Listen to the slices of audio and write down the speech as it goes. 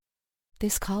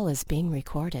This call is being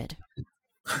recorded.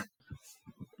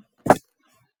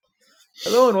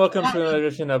 Hello and welcome to another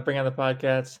edition of Bring On the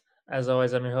Podcast. As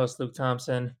always, I'm your host, Luke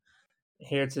Thompson,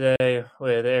 here today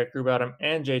with Eric Grubautum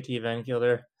and JT Van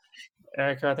Kilder.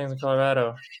 Eric, how are things in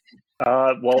Colorado?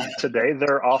 Well, today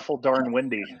they're awful darn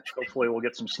windy. Hopefully we'll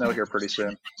get some snow here pretty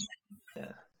soon.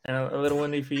 Yeah, and a little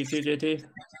windy for you too, JT?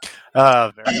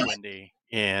 Very windy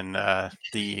in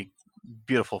the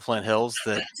beautiful Flint Hills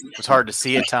that was hard to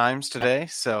see at times today.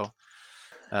 So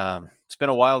it's been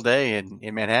a wild day in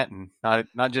Manhattan.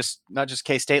 Not just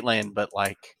K-State land, but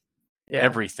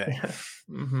everything.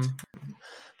 Mm-hmm.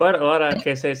 But a lot of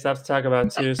K-State stuff to talk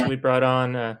about too. So we brought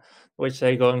on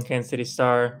Wichita Golden Kansas City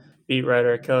Star beat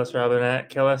writer Kellis Robinett.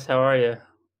 Kellis, how are you?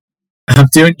 I'm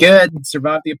doing good.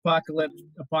 Survived the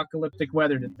apocalyptic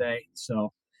weather today,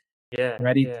 so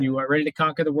ready to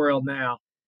conquer the world now.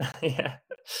 Yeah.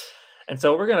 And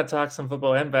so we're going to talk some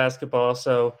football and basketball.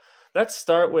 So let's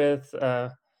start with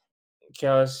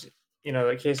Kellis. You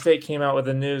know, K-State came out with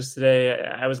the news today.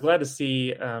 I was glad to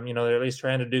see, they're at least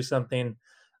trying to do something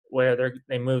where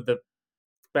they moved the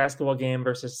basketball game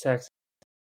versus Texas.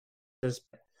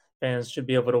 Fans should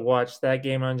be able to watch that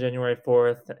game on January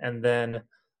 4th and then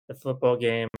the football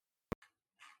game.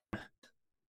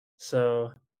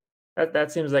 So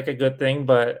that seems like a good thing.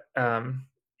 But,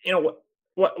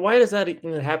 why does that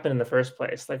even happen in the first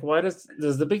place? Like, why does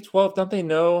the Big 12, don't they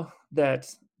know that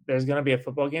there's going to be a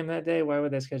football game that day? Why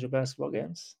would they schedule basketball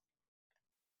games?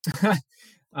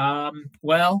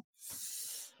 Well,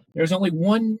 there's only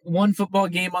one football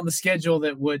game on the schedule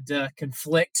that would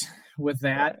conflict with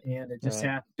that, and it just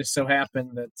so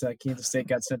happened that Kansas State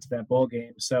got sent to that bowl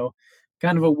game. So,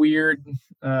 kind of a weird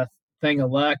thing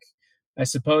of luck. I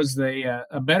suppose a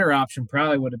better option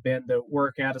probably would have been to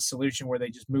work out a solution where they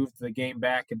just moved the game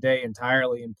back a day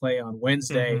entirely and play on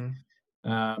Wednesday.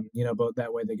 Mm-hmm. Both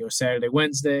that way they go Saturday,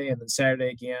 Wednesday, and then Saturday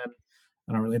again.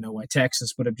 I don't really know why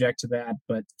Texas would object to that,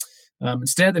 but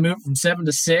instead they moved from 7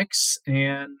 to 6.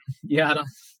 And I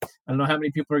don't know how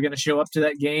many people are going to show up to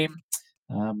that game.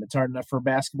 It's hard enough for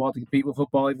basketball to compete with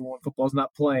football, even when football's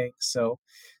not playing. So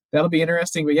that'll be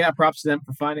interesting. But props to them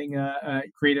for finding a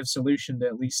creative solution to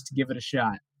at least give it a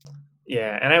shot.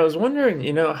 Yeah, and I was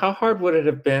wondering, how hard would it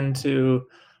have been to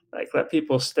let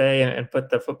people stay and put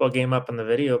the football game up on the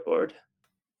video board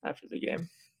after the game?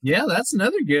 Yeah, that's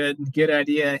another good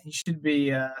idea. You should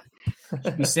be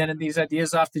sending these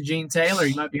ideas off to Gene Taylor.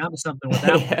 You might be onto something with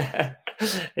that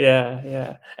one.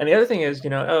 Yeah. And the other thing is,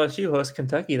 LSU hosts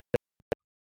Kentucky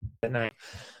that night.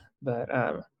 But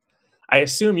I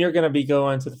assume you're going to be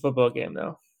going to the football game,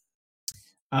 though.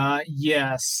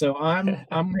 Yes. So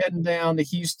I'm heading down to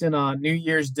Houston on New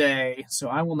Year's Day. So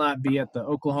I will not be at the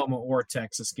Oklahoma or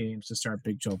Texas games to start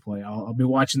Big 12 play. I'll be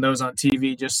watching those on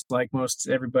TV just like most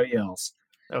everybody else.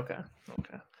 Okay.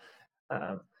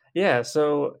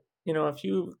 So, a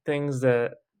few things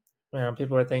that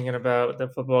people are thinking about the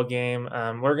football game.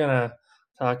 We're going to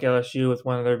talk LSU with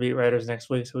one of their beat writers next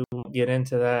week, so we won't get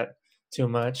into that too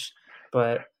much.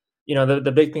 But,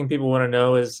 the big thing people want to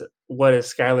know is what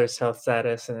is Skyler's health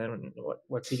status and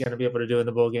what's he going to be able to do in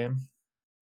the bowl game?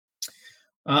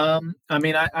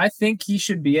 I think he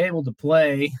should be able to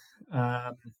play.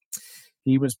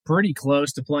 He was pretty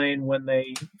close to playing when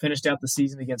they finished out the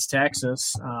season against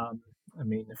Texas.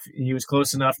 If he was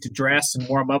close enough to dress and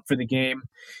warm up for the game,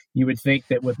 you would think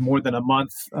that with more than a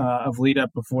month of lead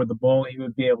up before the bowl, he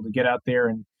would be able to get out there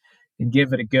and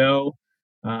give it a go.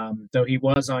 Though he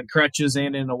was on crutches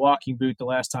and in a walking boot the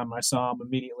last time I saw him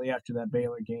immediately after that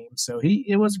Baylor game. So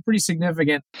it was a pretty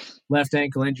significant left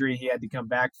ankle injury he had to come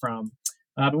back from.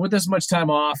 But with this much time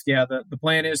off, the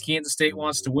plan is Kansas State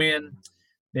wants to win.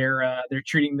 They're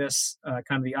treating this kind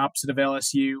of the opposite of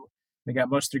LSU. They got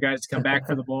most of their guys to come back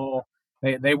for the bowl.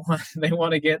 They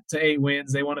want to get to 8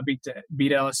 wins. They want to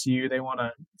beat LSU.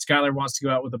 Skyler wants to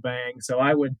go out with a bang. So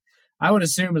I would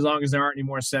assume as long as there aren't any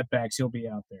more setbacks, he'll be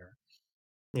out there.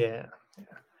 Yeah.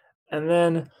 And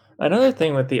then another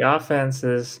thing with the offense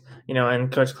is,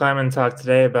 and Coach Kleiman talked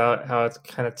today about how it's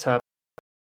kind of tough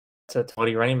to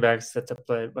 20 running backs to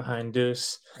play behind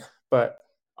Deuce. But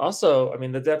also,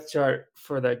 the depth chart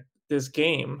for this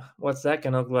game, what's that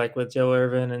going to look like with Joe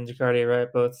Irvin and Jacardi Wright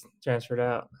both transferred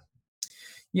out?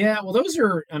 Yeah, well, those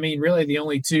are, really the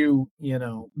only two,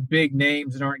 big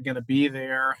names that aren't going to be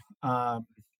there, at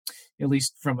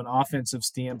least from an offensive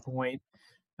standpoint.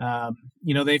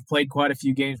 They've played quite a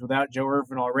few games without Joe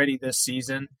Irvin already this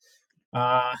season.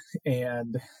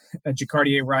 And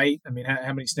Jacardi Wright,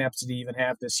 how many snaps did he even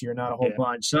have this year? Not a whole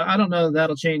bunch. So I don't know that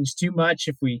that'll change too much.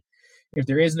 If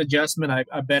there is an adjustment,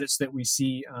 I bet it's that we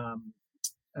see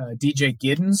DJ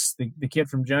Giddens, the kid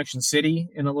from Junction City,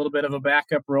 in a little bit of a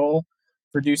backup role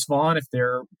for Deuce Vaughn. If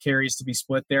there are carries to be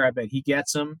split there, I bet he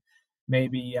gets them.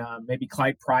 Maybe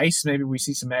Clyde Price. Maybe we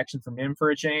see some action from him for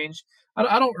a change.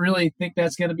 I don't really think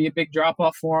that's going to be a big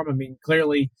drop-off for him. I mean,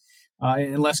 clearly,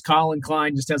 unless Colin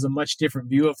Klein just has a much different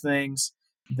view of things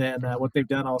than what they've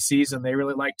done all season, they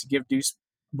really like to give Deuce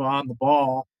Vaughn the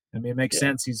ball. I mean, it makes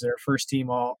sense. He's their first team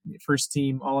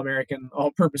All-American,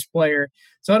 all-purpose player.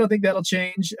 So I don't think that'll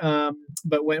change.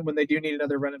 But when they do need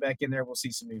another running back in there, we'll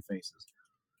see some new faces.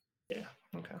 Yeah.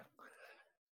 Okay.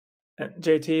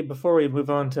 JT, before we move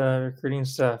on to recruiting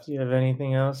stuff, do you have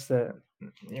anything else that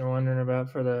you're wondering about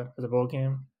for the bowl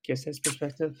game? K-State's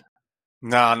perspective?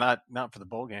 No, not for the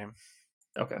bowl game.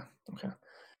 Okay.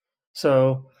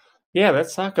 So, yeah,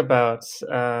 let's talk about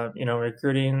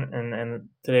recruiting, and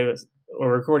today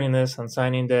we're recording this on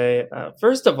signing day.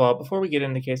 First of all, before we get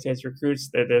into K-State's recruits,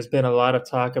 there's been a lot of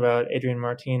talk about Adrian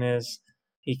Martinez.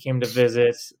 He came to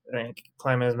visit. I think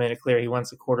Kleiman has made it clear he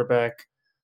wants a quarterback.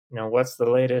 What's the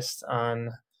latest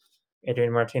on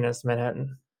Adrian Martinez,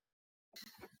 Manhattan?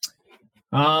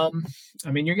 I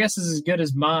mean, your guess is as good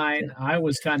as mine. I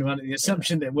was kind of under the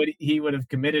assumption that he would have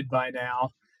committed by now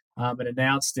and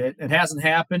announced it. It hasn't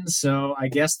happened, so I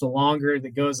guess the longer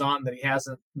that goes on that he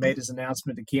hasn't made his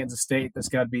announcement to Kansas State, that's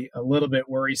got to be a little bit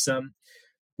worrisome.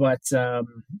 But, I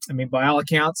mean, by all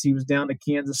accounts, he was down to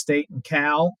Kansas State and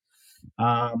Cal.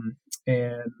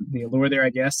 And the allure there, I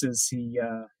guess, is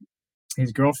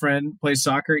his girlfriend plays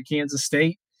soccer at Kansas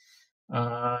State,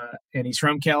 and he's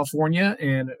from California,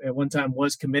 and at one time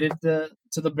was committed to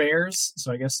the Bears.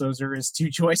 So I guess those are his two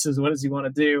choices. What does he want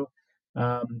to do?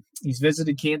 He's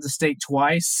visited Kansas State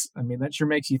twice. I mean, that sure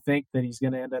makes you think that he's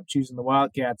going to end up choosing the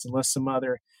Wildcats unless some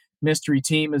other mystery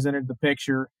team has entered the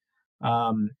picture.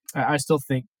 I still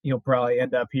think he'll probably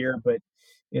end up here, but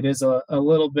it is a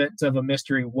little bit of a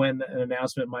mystery when an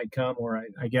announcement might come, or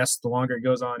I guess the longer it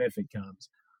goes on, if it comes.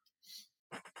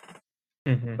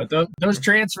 Mm-hmm. But those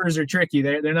transfers are tricky.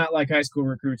 They're not like high school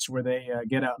recruits where they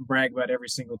get out and brag about every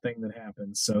single thing that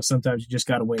happens. So sometimes you just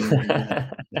got to wait.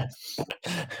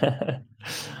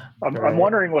 I'm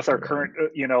wondering with our current,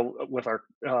 with our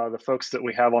the folks that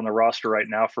we have on the roster right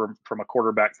now from a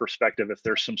quarterback perspective, if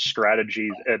there's some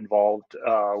strategies involved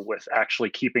with actually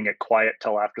keeping it quiet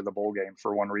till after the bowl game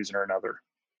for one reason or another.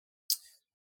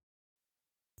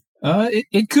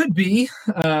 It could be,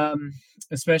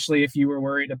 especially if you were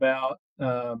worried about,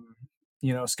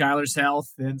 Skylar's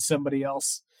health and somebody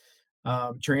else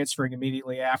transferring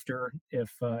immediately after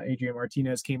if Adrian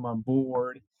Martinez came on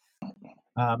board.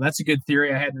 That's a good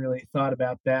theory. I hadn't really thought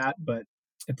about that, but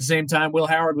at the same time, Will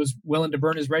Howard was willing to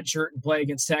burn his red shirt and play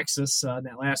against Texas in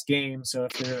that last game. So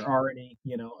if there are any,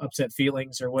 upset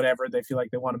feelings or whatever, they feel like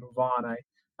they want to move on.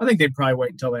 I think they'd probably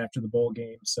wait until after the bowl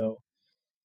game. So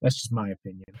that's just my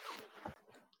opinion.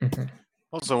 Mm-hmm.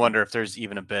 Also wonder if there's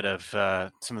even a bit of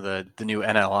some of the new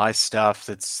NLI stuff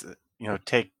that's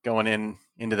going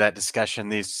into that discussion.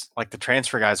 These, like, the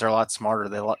transfer guys are a lot smarter.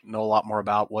 They know a lot more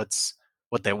about what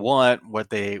they want, what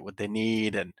they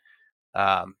need, and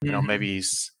maybe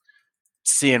he's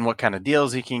seeing what kind of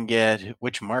deals he can get,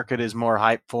 which market is more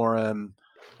hype for him,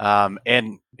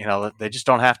 and they just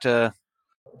don't have to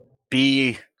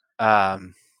be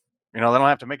they don't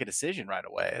have to make a decision right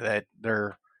away. That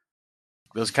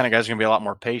those kind of guys are going to be a lot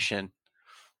more patient.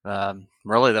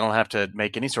 Really, they don't have to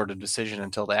make any sort of decision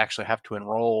until they actually have to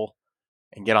enroll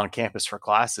and get on campus for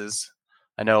classes.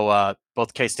 I know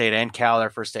both K-State and Cal, their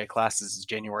first day of classes is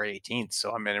January 18th.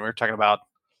 So, I mean, we're talking about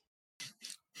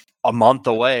a month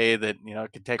away that,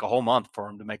 it could take a whole month for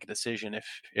him to make a decision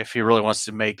if he really wants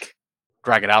to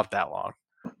drag it out that long.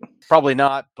 Probably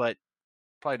not, but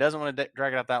probably doesn't want to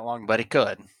drag it out that long, but he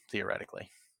could, theoretically.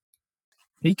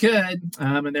 He could,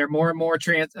 and there are more and more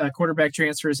quarterback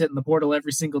transfers hitting the portal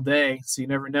every single day. So you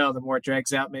never know. The more it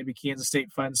drags out, maybe Kansas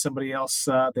State finds somebody else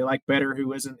they like better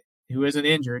who isn't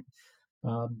injured.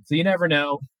 So you never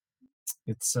know.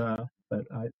 It's but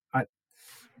I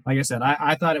like I said,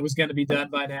 I thought it was going to be done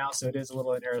by now, so it is a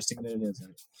little interesting that it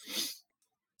isn't.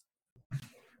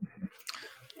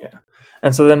 Yeah,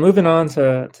 and so then moving on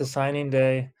to signing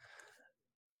day,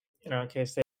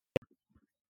 K-State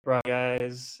brought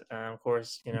guys. Of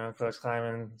course, Coach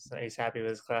Kleiman, he's happy with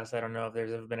his class. I don't know if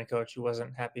there's ever been a coach who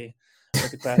wasn't happy with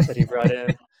the class that he brought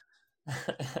in.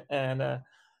 And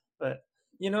but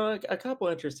a couple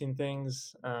interesting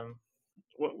things.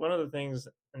 One of the things,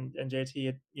 and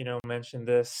JT mentioned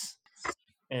this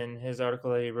in his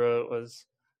article that he wrote, was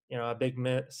a big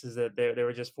miss is that there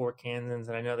were just 4 Kansans,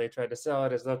 and I know they tried to sell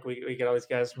it as, look, we get all these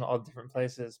guys from all different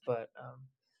places, but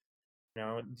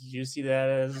do you see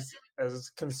that as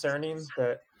concerning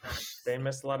that they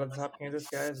missed a lot of the top Kansas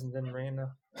guys and didn't bring in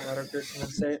a lot of recruits from the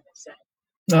state.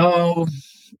 Oh,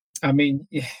 I mean,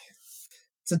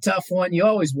 it's a tough one. You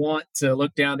always want to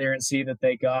look down there and see that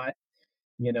they got,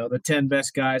 the 10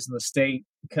 best guys in the state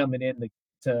coming in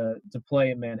to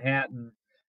play in Manhattan.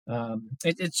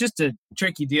 It's just a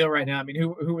tricky deal right now. I mean,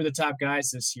 who were the top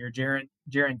guys this year? Jaron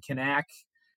Kanak.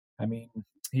 I mean,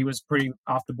 he was pretty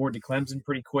off the board to Clemson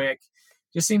pretty quick.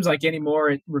 Just seems like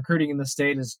anymore recruiting in the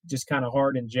state is just kind of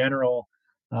hard in general.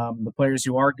 The players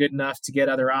who are good enough to get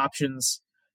other options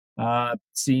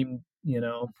seem,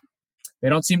 they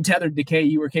don't seem tethered to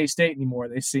KU or K-State anymore.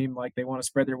 They seem like they want to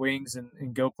spread their wings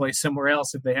and go play somewhere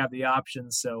else if they have the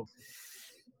options. So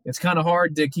it's kind of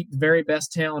hard to keep the very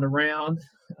best talent around.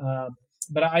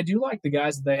 But I do like the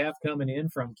guys that they have coming in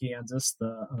from Kansas.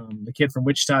 The kid from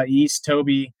Wichita East,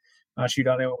 Toby. I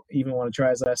don't even want to try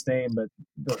his last name, but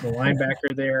the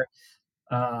linebacker there.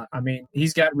 I mean,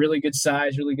 he's got really good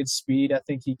size, really good speed. I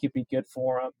think he could be good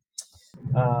for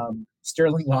him.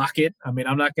 Sterling Lockett. I mean,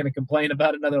 I'm not going to complain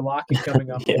about another Lockett coming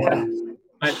on board.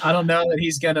 I don't know that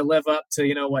he's going to live up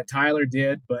to, what Tyler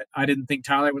did, but I didn't think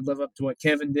Tyler would live up to what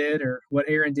Kevin did or what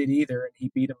Aaron did either, and he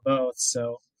beat them both.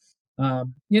 So,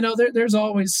 there's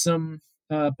always some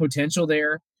potential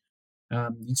there.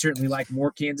 You'd certainly like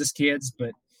more Kansas kids,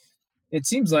 but it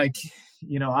seems like,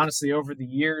 honestly, over the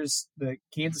years, the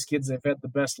Kansas kids they've had the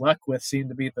best luck with seem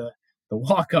to be the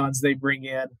walk-ons they bring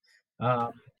in,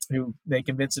 who they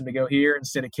convince them to go here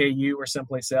instead of KU or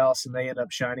someplace else, and they end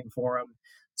up shining for them.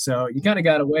 So you kind of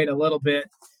got to wait a little bit,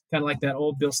 kind of like that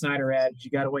old Bill Snyder adage.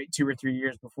 You got to wait 2 or 3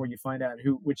 years before you find out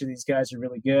which of these guys are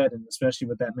really good, and especially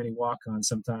with that many walk-ons,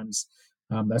 sometimes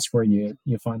that's where you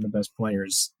find the best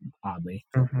players, oddly.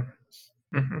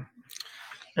 Mm-hmm. Mm-hmm.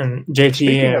 And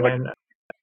JT,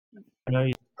 I know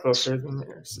you're closer than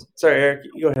yours. Sorry, Eric,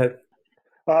 go ahead.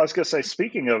 I was going to say,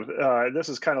 speaking of, this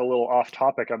is kind of a little off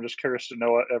topic. I'm just curious to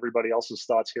know everybody else's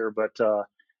thoughts here. But,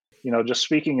 just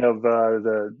speaking of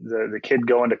the kid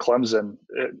going to Clemson,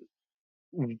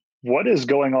 what is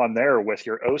going on there with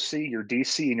your OC, your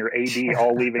DC, and your AD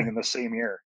all leaving in the same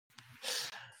year?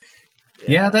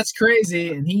 Yeah, that's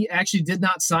crazy. And he actually did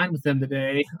not sign with them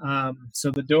today.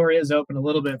 So the door is open a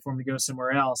little bit for him to go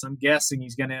somewhere else. I'm guessing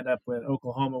he's going to end up with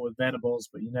Oklahoma with Venables,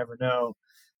 but you never know.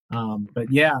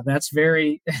 But yeah, that's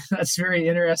very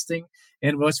interesting.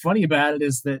 And what's funny about it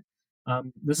is that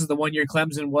this is the one year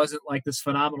Clemson wasn't like this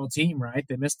phenomenal team, right?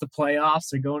 They missed the playoffs.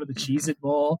 They're going to the Cheez-It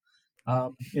Bowl.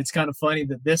 It's kind of funny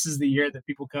that this is the year that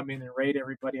people come in and rate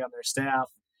everybody on their staff.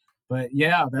 But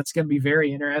yeah, that's going to be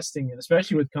very interesting, and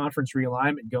especially with conference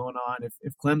realignment going on.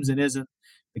 If Clemson isn't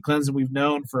the Clemson we've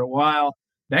known for a while,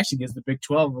 it actually gives the Big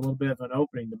 12 a little bit of an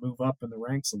opening to move up in the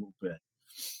ranks a little bit.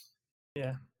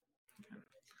 Yeah.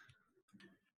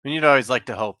 I mean, you'd always like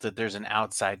to hope that there's an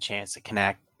outside chance that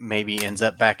Kanak maybe ends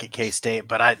up back at K-State,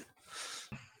 but I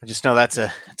just know it's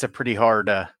a pretty hard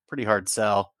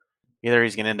sell. Either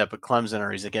he's going to end up at Clemson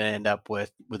or he's going to end up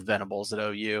with Venables at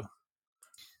OU.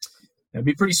 It'd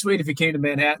be pretty sweet if he came to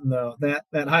Manhattan, though. That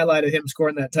highlight of him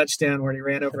scoring that touchdown where he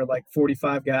ran over like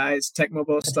 45 guys,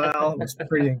 Tecmo style, was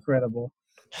pretty incredible.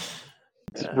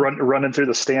 Running through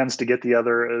the stands to get the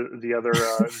other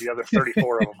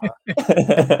 34 of them.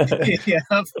 Yeah,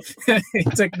 he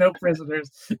took no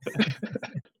prisoners.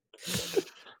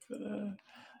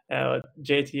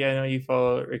 JT, I know you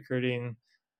follow recruiting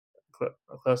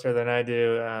closer than I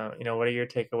do. What are your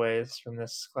takeaways from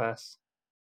this class?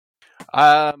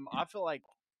 I feel like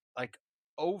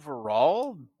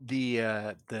overall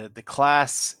the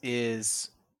class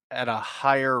is at a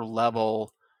higher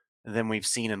level than we've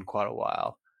seen in quite a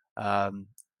while.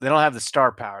 They don't have the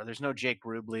star power. There's no Jake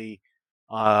Rubley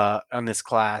on this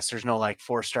class. There's no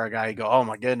 4-star guy you go, oh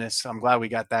my goodness, I'm glad we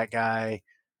got that guy.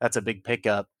 That's a big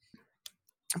pickup.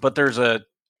 But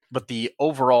the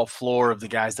overall floor of the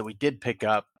guys that we did pick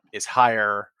up is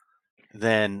higher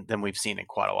than we've seen in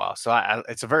quite a while. So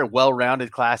it's a very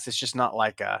well-rounded class. It's just not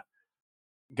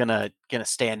gonna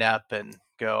stand up and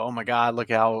go, oh my God, look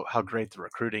how great the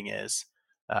recruiting is.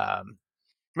 I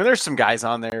mean, there's some guys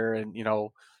on there, and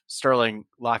Sterling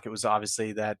Lockett was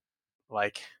obviously that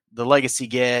the legacy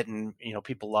get, and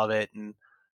people love it, and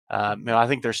I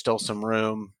think there's still some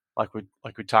room, like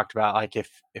we talked about, if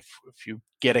you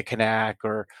get a Kanak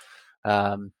or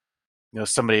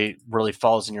somebody really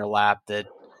falls in your lap that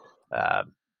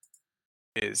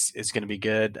is going to be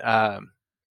good.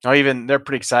 Even they're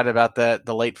pretty excited about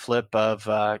the late flip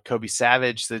of Kobe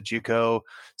Savage, the JUCO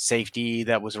safety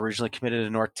that was originally committed to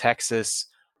North Texas.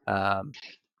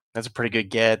 That's a pretty good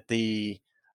get. The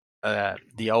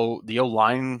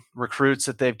O-line recruits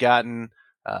that they've gotten,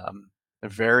 they're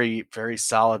very, very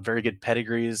solid, very good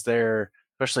pedigrees there.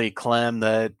 especially Clem,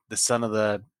 the son of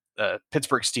the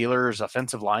Pittsburgh Steelers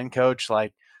offensive line coach.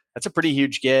 Like, that's a pretty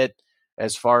huge get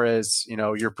as far as,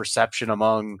 your perception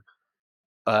among,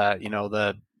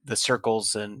 the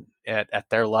circles and at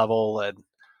their level. And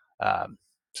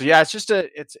so, yeah, it's just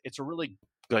it's a really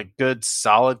like good,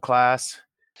 solid class.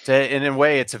 And in a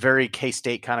way, it's a very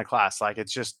K-State kind of class. Like,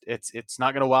 it's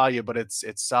not going to wow you, but it's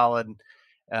solid,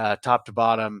 top to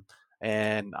bottom.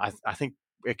 And I think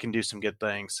it can do some good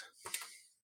things.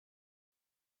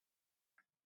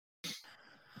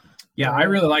 Yeah, I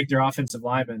really like their offensive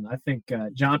lineman. I think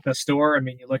John Pastor, I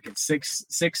mean, you look at 6'6",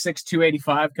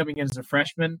 285 coming in as a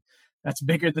freshman. That's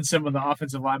bigger than some of the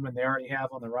offensive linemen they already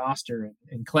have on the roster.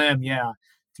 And Clem, yeah,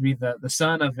 to be the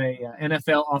son of a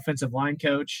NFL offensive line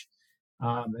coach,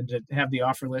 and to have the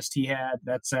offer list he had,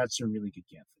 that's a really good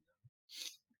gift.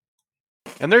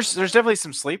 And there's definitely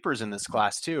some sleepers in this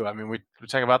class too. I mean, we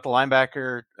talk about the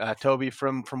linebacker Toby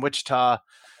from Wichita.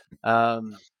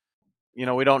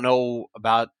 We don't know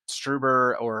about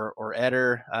Struber or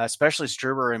Eder, especially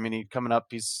Struber. I mean, he's coming up.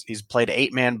 He's played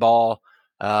 8-man ball,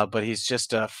 but he's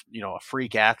just a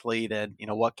freak athlete. And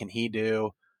what can he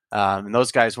do? And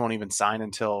those guys won't even sign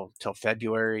until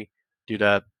February due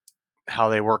to how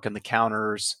they work in the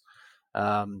counters.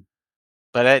 But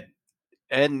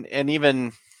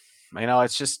even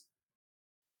it's just,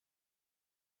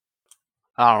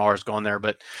 I don't know where it's going there,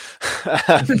 but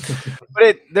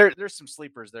but there's some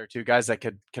sleepers there too, guys that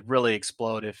could really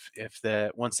explode if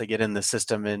once they get in the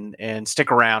system and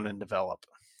stick around and develop.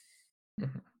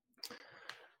 Mm-hmm.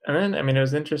 And then, I mean, it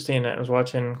was interesting. I was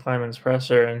watching Kleiman's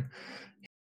presser, and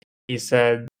he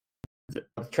said the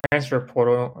transfer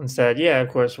portal and said, yeah, of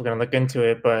course, we're going to look into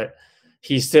it, but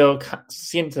he still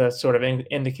seemed to sort of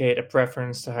indicate a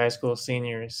preference to high school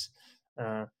seniors.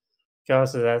 Kellis,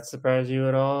 does that surprise you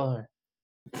at all? Or?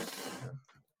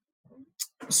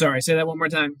 Sorry, say that one more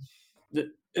time.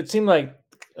 It seemed like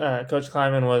Coach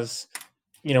Kleiman was,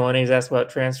 when he's asked about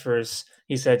transfers,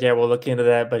 he said, yeah, we'll look into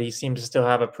that, but he seemed to still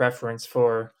have a preference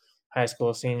for high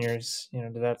school seniors.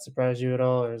 Did that surprise you at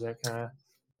all, or is that kind of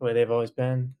the way they've always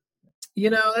been?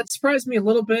 That surprised me a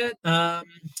little bit. I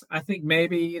think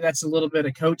maybe that's a little bit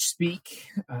of coach speak.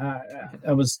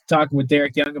 I was talking with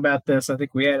Derek Young about this. I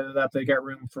think we added it up. They got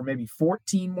room for maybe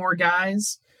 14 more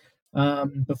guys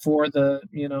before the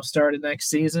start of next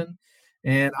season.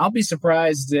 And I'll be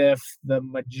surprised if the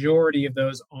majority of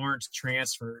those aren't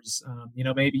transfers.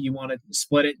 Maybe you want to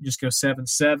split it and just go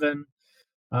 7-7.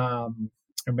 Or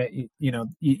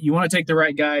you want to take the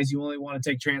right guys. You only want to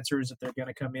take transfers if they're going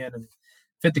to come in and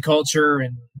fit the culture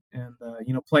and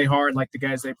play hard like the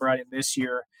guys they brought in this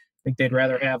year. I think they'd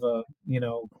rather have a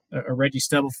Reggie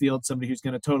Stubblefield, somebody who's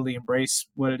going to totally embrace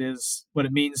what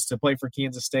it means to play for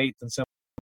Kansas State, than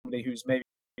somebody who's maybe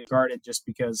guarded just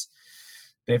because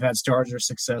they've had stars or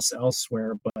success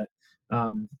elsewhere. But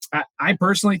I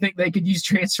personally think they could use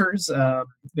transfers.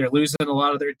 They're losing a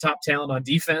lot of their top talent on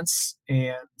defense,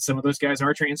 and some of those guys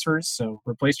are transfers. So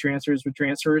replace transfers with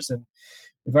transfers. And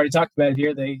we've already talked about it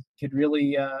here. They could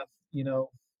really,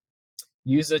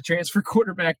 use a transfer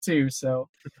quarterback too. So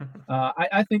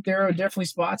I think there are definitely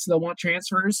spots they'll want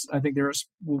transfers. I think there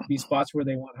will be spots where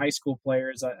they want high school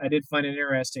players. I did find it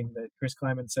interesting that Chris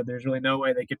Kleiman said there's really no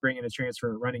way they could bring in a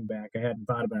transfer running back. I hadn't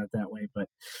thought about it that way, but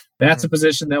that's a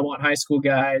position they'll want high school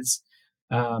guys.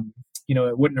 It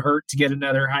wouldn't hurt to get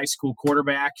another high school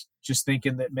quarterback, just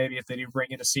thinking that maybe if they do bring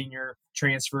in a senior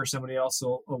transfer, somebody else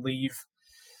will leave.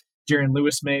 Jaron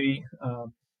Lewis maybe.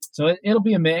 So it'll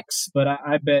be a mix, but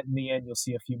I bet in the end you'll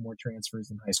see a few more transfers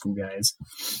than high school guys.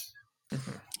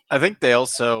 I think they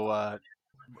also,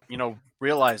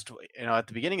 realized, at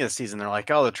the beginning of the season, they're like,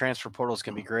 oh, the transfer portals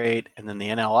can be great. And then the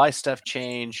NLI stuff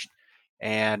changed.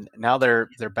 And now they're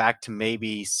back to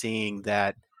maybe seeing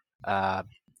that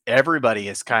everybody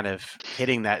is kind of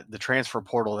hitting the transfer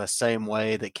portal the same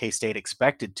way that K-State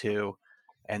expected to.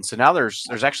 And so now there's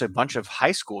actually a bunch of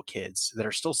high school kids that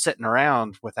are still sitting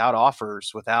around without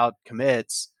offers, without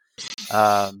commits.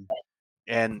 And,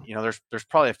 there's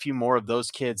probably a few more of those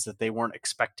kids that they weren't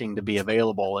expecting to be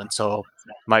available. And so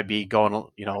might be going,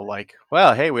 like,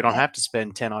 well, hey, we don't have to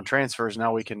spend 10 on transfers.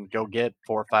 Now we can go get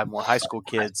 4 or 5 more high school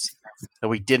kids that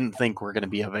we didn't think were going to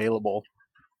be available.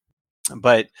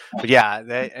 But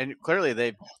yeah, clearly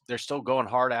they're still going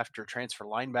hard after transfer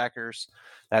linebackers.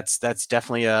 That's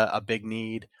definitely a big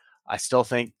need. I still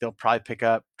think they'll probably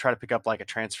try to pick up like a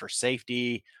transfer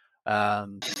safety,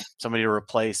 somebody to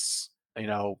replace,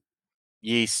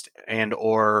 Yeast and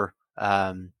or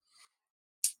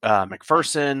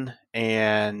McPherson,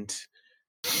 and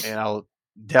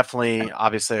definitely,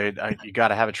 obviously, you got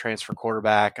to have a transfer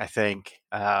quarterback. I think.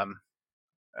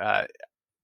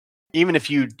 even if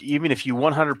you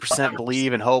 100%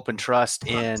 believe and hope and trust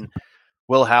in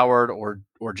Will Howard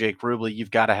or Jake Rubley,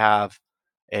 you've got to have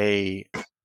a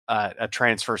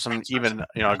transfer,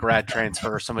 a grad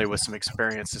transfer, somebody with some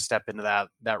experience to step into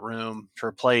that room to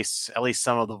replace at least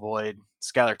some of the void.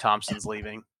 Skylar Thompson's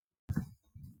leaving.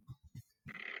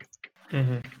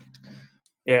 Mm-hmm.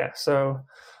 Yeah, so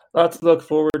lots to look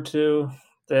forward to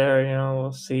there.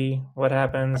 We'll see what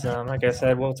happens. Like I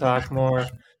said, we'll talk more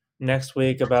next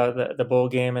week about the bowl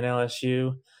game in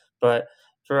LSU. But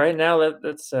for right now,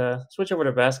 let's switch over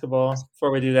to basketball.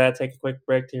 Before we do that, take a quick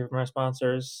break to hear from our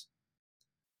sponsors.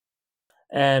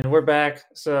 And we're back.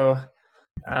 So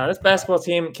this basketball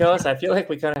team, Kellis, I feel like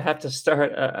we kind of have to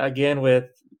start again with,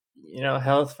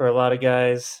 health for a lot of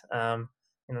guys.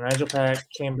 Nigel Pack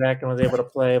came back and was able to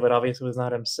play, but obviously was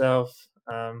not himself.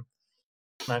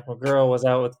 Mike McGurl was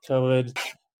out with COVID.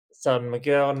 Selton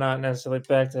Miguel not necessarily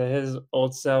back to his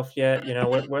old self yet.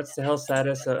 What's the health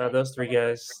status of those three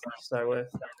guys to start with?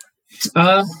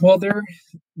 Well, they're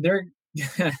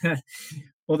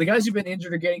well, the guys who've been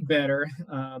injured are getting better.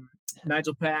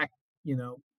 Nigel Pack,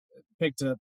 picked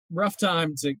a rough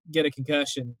time to get a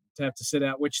concussion, to have to sit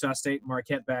out Wichita State and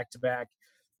Marquette back to back.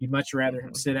 You'd much rather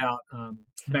him sit out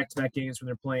back to back games when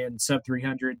they're playing sub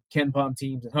 300 Ken Palm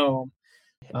teams at home.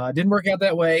 Didn't work out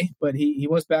that way, but he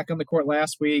was back on the court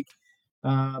last week.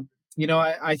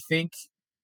 I think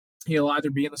he'll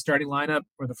either be in the starting lineup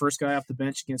or the first guy off the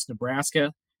bench against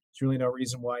Nebraska. There's really no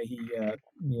reason why he,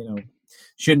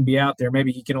 shouldn't be out there.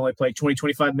 Maybe he can only play 20,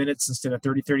 25 minutes instead of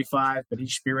 30, 35, but he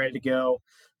should be ready to go.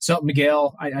 Selton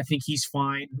Miguel, I think he's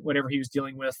fine. Whatever he was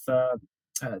dealing with a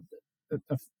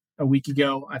week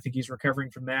ago, I think he's recovering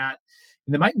from that.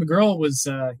 And then Mike McGurl was,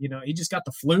 he just got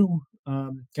the flu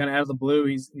kind of out of the blue.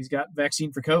 He's got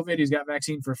vaccine for COVID. He's got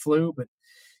vaccine for flu, but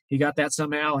he got that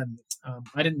somehow. And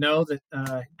I didn't know that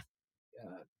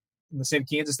in the state of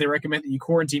Kansas, they recommend that you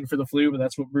quarantine for the flu, but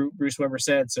that's what Bruce Weber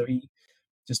said. So he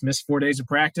just missed 4 days of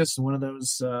practice. One of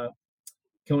those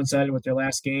coincided with their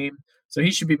last game. So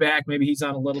he should be back. Maybe he's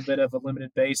on a little bit of a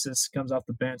limited basis, comes off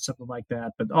the bench, something like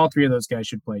that. But all three of those guys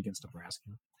should play against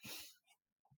Nebraska.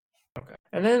 Okay.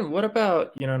 And then what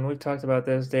about, and we've talked about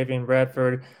this, Davian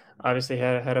Bradford obviously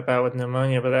had a bout with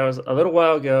pneumonia, but that was a little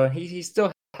while ago. He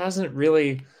still hasn't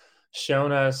really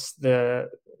shown us the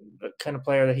kind of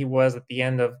player that he was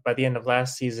by the end of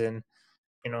last season.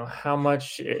 How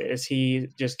much is he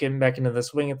just getting back into the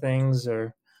swing of things,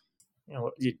 or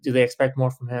do they expect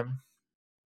more from him?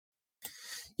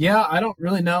 Yeah, I don't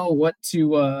really know what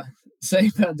to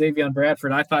say about Davion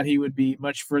Bradford. I thought he would be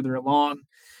much further along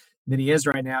than he is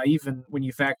right now, even when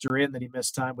you factor in that he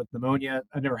missed time with pneumonia.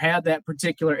 I've never had that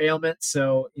particular ailment,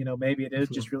 so maybe it is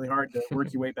just really hard to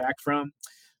work your way back from.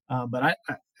 But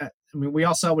I mean, we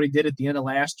all saw what he did at the end of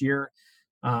last year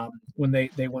when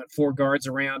they went four guards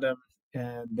around him,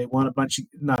 and they won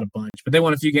not a bunch, but they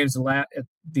won a few games at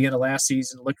the end of last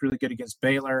season. Looked really good against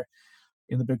Baylor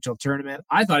in the Big 12 tournament.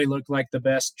 I thought he looked like the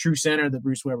best true center that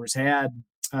Bruce Weber's had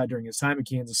during his time at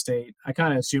Kansas State. I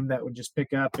kind of assumed that would just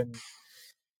pick up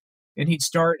and he'd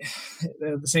start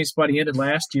the same spot he ended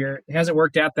last year. It hasn't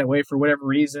worked out that way for whatever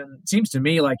reason. It seems to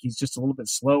me like he's just a little bit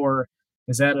slower,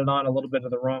 has added on a little bit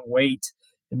of the wrong weight,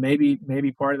 and maybe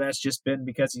part of that's just been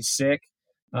because he's sick.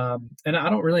 And I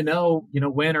don't really know,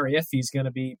 when or if he's going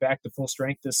to be back to full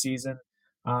strength this season.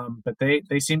 But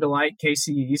they seem to like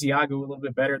Casey Isiagu a little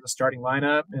bit better in the starting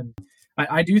lineup. And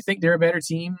I do think they're a better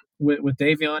team with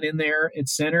Davion in there at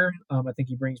center. I think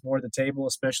he brings more to the table,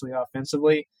 especially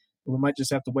offensively. We might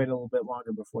just have to wait a little bit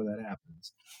longer before that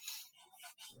happens.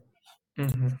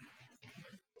 Mm-hmm.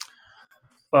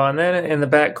 Well, and then in the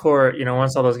backcourt,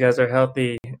 once all those guys are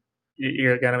healthy,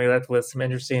 you're going to be left with some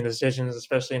interesting decisions,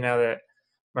 especially now that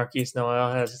Marquise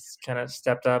Noel has kind of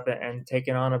stepped up and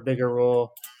taken on a bigger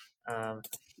role. And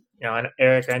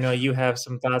Eric, I know you have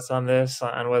some thoughts on this,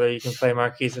 on whether you can play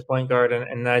Marquise at point guard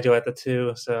and Nigel at the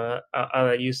two. So I'll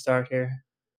let you start here.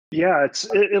 Yeah,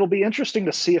 it'll be interesting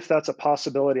to see if that's a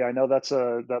possibility. I know that's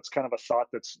kind of a thought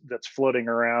that's floating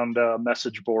around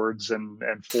message boards and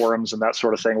forums and that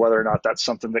sort of thing. Whether or not that's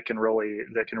something that can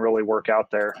really work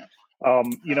out there.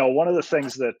 One of the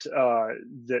things that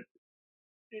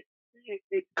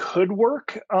it could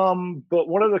work, but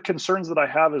one of the concerns that I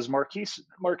have is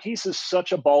Marquise is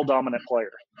such a ball dominant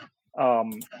player.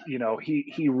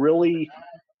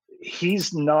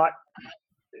 He's not.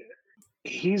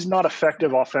 he's not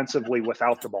effective offensively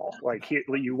without the ball. Like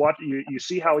you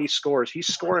see how he scores. He's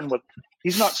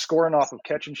not scoring off of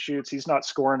catch and shoots. He's not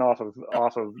scoring off of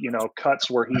cuts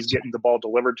where he's getting the ball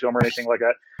delivered to him or anything like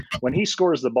that. When he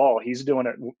scores the ball, he's doing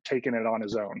it, taking it on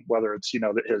his own. Whether it's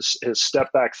his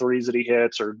step back threes that he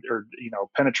hits, or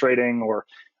penetrating, or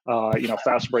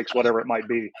fast breaks, whatever it might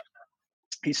be.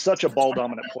 He's such a ball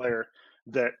dominant player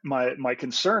that my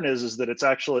concern is that it's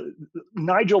actually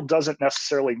Nigel doesn't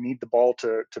necessarily need the ball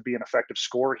to be an effective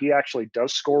scorer. He actually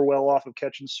does score well off of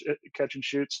catch and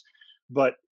shoots,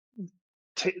 but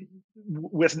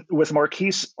with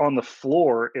Marquise on the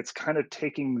floor, it's kind of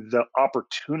taking the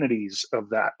opportunities of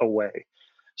that away.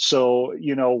 So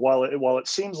while it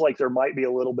seems like there might be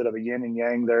a little bit of a yin and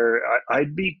yang there,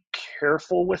 I'd be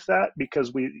careful with that,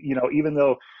 because even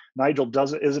though Nigel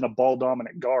isn't a ball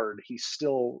dominant guard, he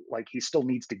still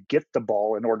needs to get the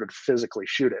ball in order to physically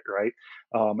shoot it, right?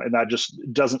 And that just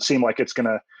doesn't seem like it's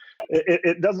gonna.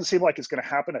 It doesn't seem like it's going to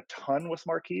happen a ton with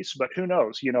Marquise, but who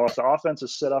knows? If the offense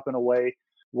is set up in a way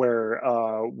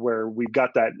where we've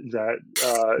got that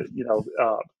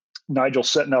Nigel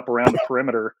setting up around the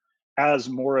perimeter as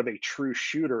more of a true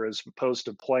shooter as opposed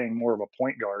to playing more of a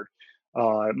point guard.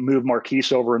 Move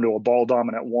Marquise over into a ball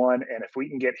dominant one, and if we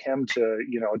can get him to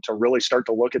really start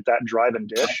to look at that drive and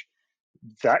dish,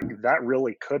 that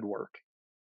really could work.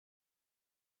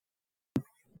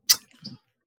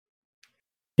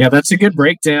 Yeah, that's a good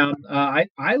breakdown. I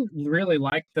really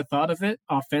like the thought of it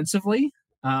offensively,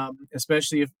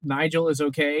 especially if Nigel is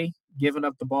okay giving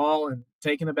up the ball and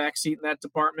taking a back seat in that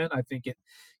department. I think it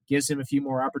gives him a few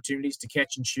more opportunities to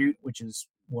catch and shoot, which is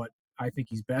what I think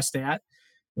he's best at.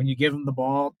 When you give him the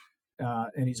ball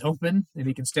and he's open and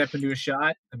he can step into a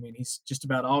shot, I mean, he's just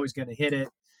about always going to hit it.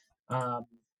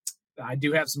 I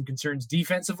do have some concerns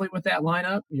defensively with that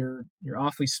lineup. You're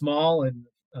awfully small and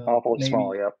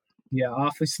small, yep. Yeah,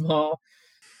 awfully small.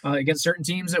 Against certain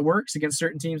teams it works, against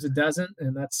certain teams it doesn't,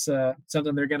 and that's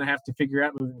something they're going to have to figure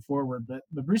out moving forward. But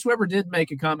Bruce Weber did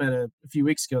make a comment a few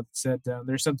weeks ago that said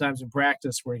there's sometimes in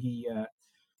practice where he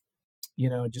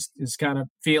just is kind of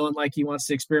feeling like he wants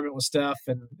to experiment with stuff,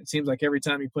 and it seems like every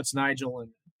time he puts Nigel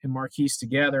and Marquise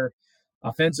together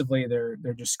offensively, they're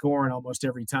just scoring almost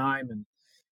every time.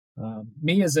 And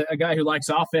me as a guy who likes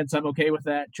offense, I'm okay with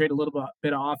that. Trade a little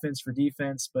bit of offense for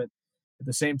defense, but at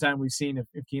the same time, we've seen if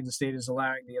Kansas State is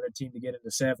allowing the other team to get into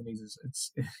 70s,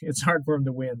 it's hard for them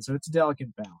to win. So it's a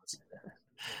delicate balance.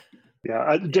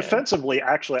 Yeah, defensively,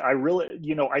 actually,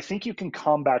 I think you can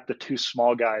combat the two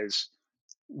small guys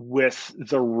with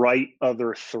the right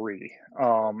other three.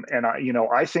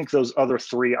 I think those other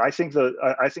three. I think those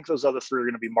other three are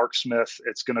going to be Mark Smith.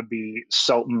 It's going to be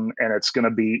Selton, and it's going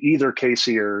to be either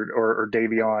Casey or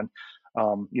Davion.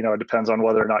 It depends on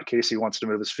whether or not Casey wants to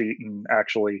move his feet and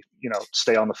actually,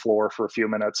 stay on the floor for a few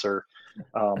minutes, or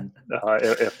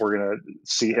if we're going to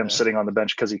see him sitting on the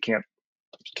bench because he can't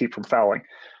keep from fouling.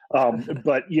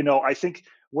 But I think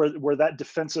where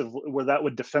that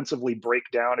would defensively break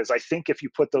down is, I think if you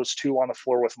put those two on the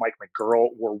floor with Mike McGurl,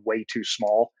 we're way too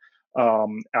small.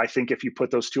 I think if you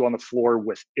put those two on the floor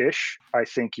with Ish, I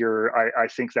think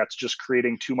that's just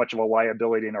creating too much of a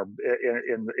liability in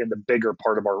the bigger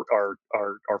part of our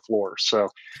floor. So,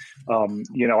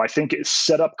 I think it's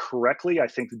set up correctly. I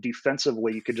think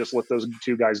defensively, you could just let those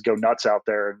two guys go nuts out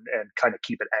there and kind of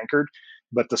keep it anchored.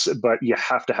 But you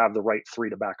have to have the right three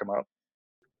to back them up.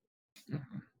 I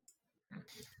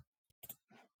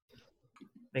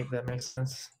think that makes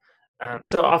sense.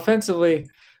 So offensively,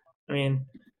 I mean,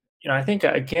 I think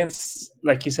against,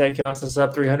 like you said, Kellis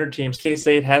up 300 teams,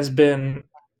 K-State has been,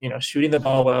 shooting the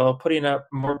ball well, putting up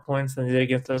more points than they did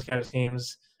against those kind of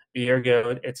teams a year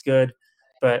ago. It's good.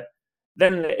 But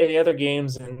then in the other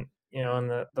games and, in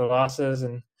the losses,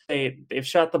 and they've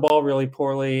shot the ball really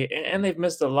poorly, and they've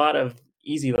missed a lot of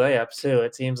easy layups too.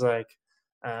 It seems like,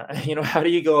 how do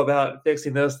you go about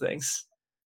fixing those things?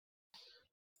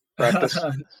 Practice.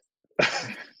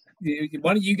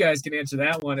 One of you guys can answer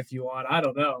that one if you want. I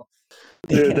don't know.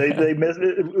 They miss.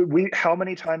 How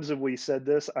many times have we said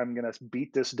this? I'm gonna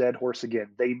beat this dead horse again.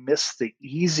 They miss the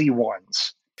easy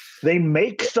ones. They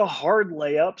make the hard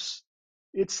layups.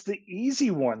 It's the easy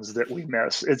ones that we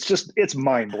miss. It's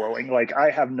mind blowing. Like,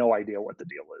 I have no idea what the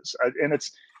deal is, and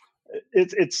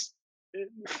it's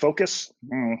focus.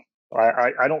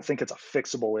 I don't think it's a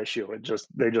fixable issue.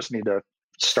 They just need to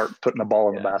start putting the ball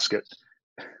in the basket.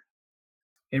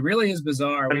 It really is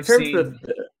bizarre.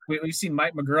 We've seen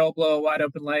Mike McGurl blow a wide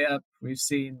open layup. We've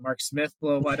seen Mark Smith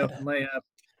blow a wide open layup.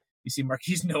 You see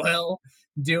Marquise Noel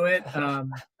do it.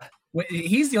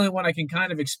 He's the only one I can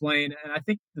kind of explain. And I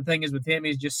think the thing is with him,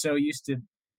 he's just so used to,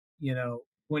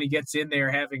 when he gets in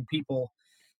there, having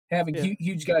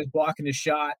huge guys blocking his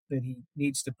shot that he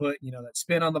needs to put, that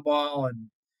spin on the ball, and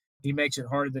he makes it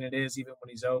harder than it is even when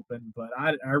he's open. But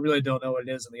I really don't know what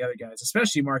it is on the other guys,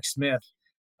 especially Mark Smith.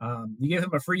 You give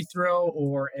him a free throw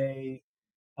or a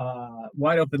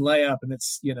wide open layup, and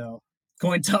it's,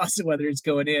 coin toss it whether it's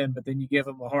going in, but then you give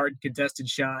him a hard contested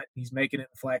shot, he's making it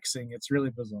and flexing. It's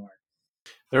really bizarre.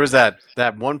 There was that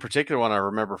one particular one I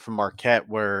remember from Marquette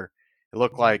where it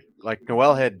looked like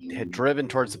Noel had driven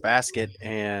towards the basket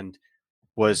and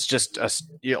was just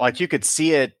like you could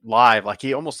see it live. Like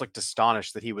he almost looked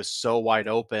astonished that he was so wide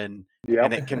open,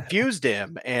 and it confused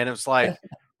him. And it was like,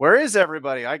 where is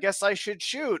everybody? I guess I should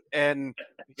shoot. And,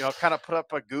 kind of put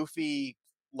up a goofy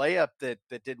layup that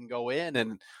didn't go in.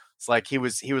 And it's like he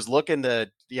was looking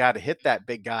to hit that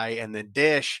big guy and then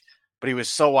dish, but he was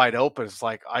so wide open. It's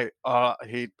like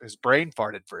his brain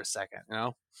farted for a second,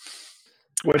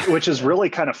 Which is really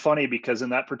kind of funny because in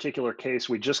that particular case,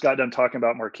 we just got done talking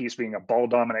about Marquise being a ball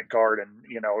dominant guard and,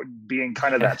 being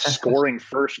kind of that scoring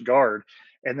first guard.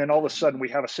 And then all of a sudden we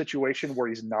have a situation where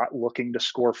he's not looking to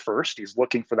score first. He's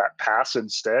looking for that pass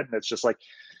instead. And it's just like,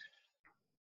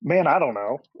 man, I don't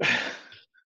know.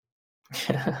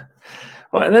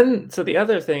 Well, and then, so the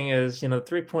other thing is,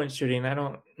 3-point shooting, I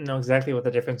don't know exactly what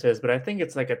the difference is, but I think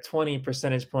it's like a 20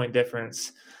 percentage point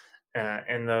difference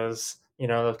in those, the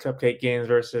cupcake games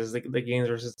versus the games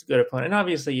versus the good opponent. And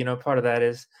obviously, part of that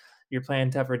is you're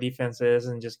playing tougher defenses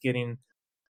and just getting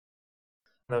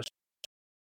those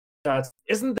shots.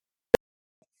 Isn't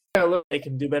there a little they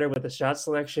can do better with the shot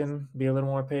selection, be a little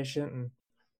more patient and,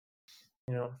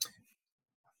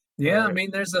 Yeah, I mean,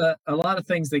 there's a lot of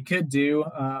things they could do,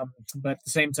 but at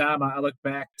the same time, I look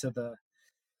back to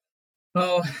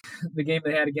the game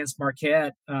they had against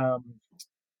Marquette.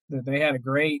 They had a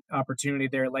great opportunity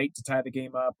there late to tie the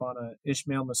game up on a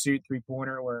Ishmael Massoud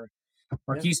 3-pointer where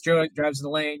Marquise drives in the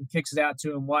lane, kicks it out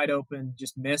to him wide open,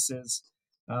 just misses.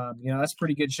 That's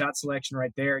pretty good shot selection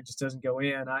right there. It just doesn't go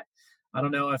in. I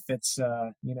don't know if it's,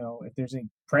 if there's any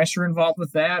pressure involved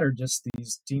with that or just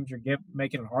these teams are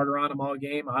making it harder on them all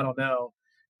game. I don't know.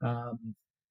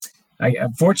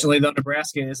 Unfortunately, though,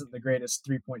 Nebraska isn't the greatest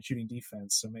 3-point shooting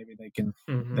defense, so maybe they can.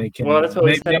 Well, that's what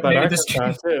we said about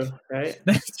Arkansas too, right?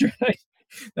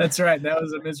 That's right. That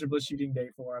was a miserable shooting day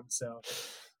for them. So,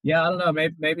 yeah, I don't know.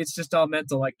 Maybe it's just all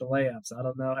mental, like the layups. I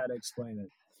don't know how to explain it.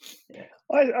 Yeah.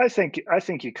 I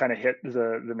think you kind of hit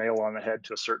the nail on the head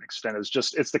to a certain extent.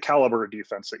 It's the caliber of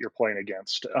defense that you're playing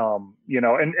against.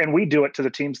 And we do it to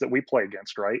the teams that we play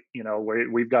against, right?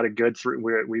 We've got a good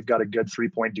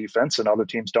 3-point defense, and other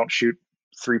teams don't shoot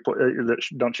the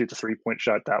 3-point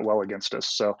shot that well against us.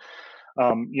 So,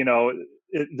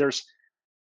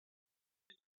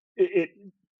 it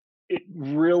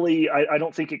really I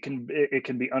don't think it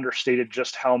can be understated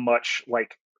just how much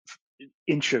like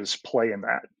inches play in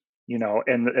that,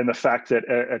 and the fact that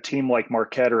a team like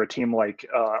Marquette or a team like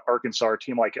Arkansas or a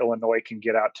team like Illinois can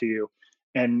get out to you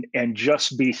and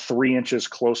just be 3 inches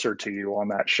closer to you on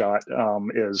that shot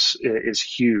is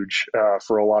huge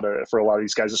for a lot of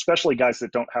these guys, especially guys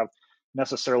that don't have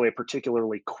necessarily a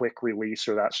particularly quick release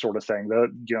or that sort of thing.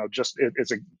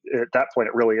 At that point,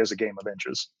 it really is a game of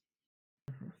inches.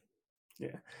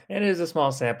 Yeah, and it is a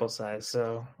small sample size,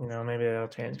 so maybe that'll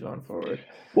change going forward.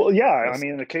 Well, yeah, I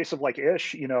mean, in the case of like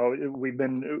Ish, we've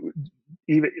been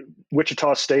even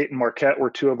Wichita State and Marquette were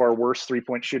 2 of our worst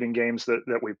 3-point shooting games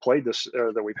that we've played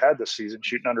that we've had this season,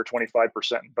 shooting under 25%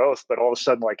 in both. But all of a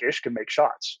sudden, like Ish can make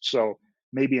shots, so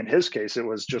maybe in his case, it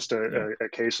was just a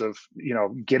case of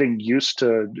getting used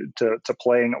to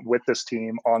playing with this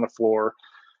team on the floor.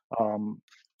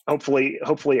 Hopefully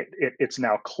it's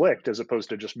now clicked as opposed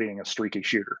to just being a streaky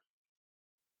shooter.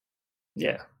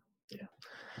 Yeah.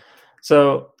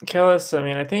 So Kellis, I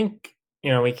mean, I think,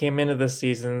 we came into this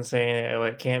season saying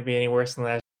it can't be any worse than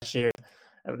last year.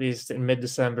 At least in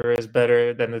mid-December is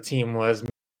better than the team was.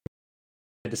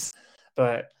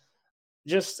 But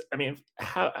just, I mean,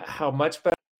 how much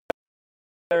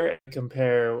better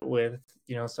compare with,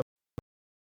 some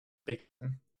big.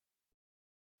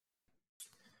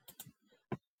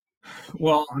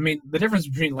 Well, I mean, the difference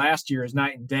between last year is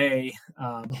night and day.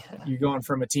 You're going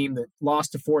from a team that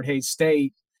lost to Fort Hays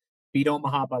State, beat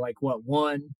Omaha by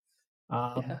 1,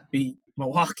 beat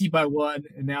Milwaukee by 1,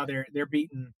 and now they're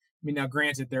beating. I mean, now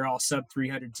granted, they're all sub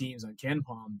 300 teams on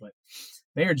KenPom, but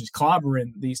they are just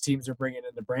clobbering these teams are bringing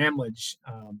into Bramlage.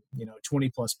 20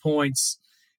 plus points.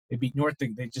 They beat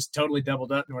they just totally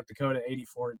doubled up North Dakota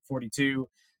 84-42.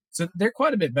 So they're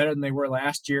quite a bit better than they were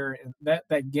last year. And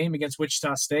that game against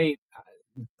Wichita State,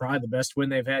 probably the best win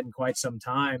they've had in quite some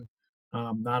time.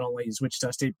 Not only is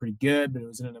Wichita State pretty good, but it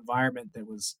was in an environment that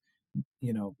was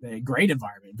a great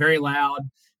environment, very loud,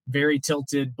 very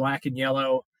tilted, black and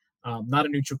yellow, not a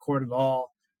neutral court at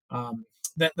all.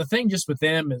 The thing just with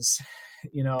them is,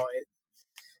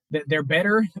 they're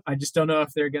better. I just don't know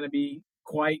if they're going to be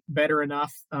quite better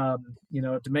enough, to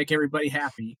make everybody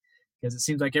happy, because it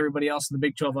seems like everybody else in the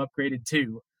Big 12 upgraded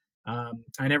too.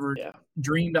 I never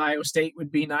dreamed Iowa State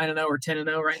would be 9-0 or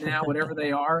 10-0 right now, whatever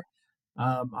they are.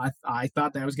 I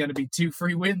thought that was going to be 2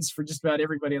 free wins for just about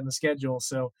everybody on the schedule.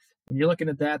 So when you're looking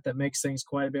at that makes things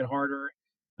quite a bit harder.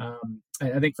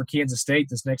 I think for Kansas State,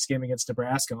 this next game against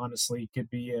Nebraska, honestly, could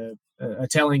be a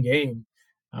telling game.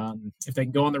 If they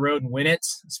can go on the road and win it,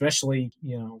 especially,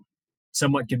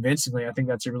 somewhat convincingly, I think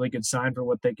that's a really good sign for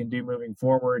what they can do moving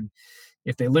forward.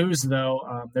 If they lose,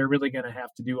 though, they're really going to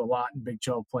have to do a lot in Big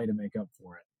 12 play to make up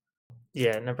for it.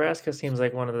 Yeah, Nebraska seems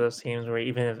like one of those teams where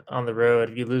even if on the road,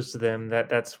 if you lose to them,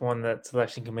 that's one that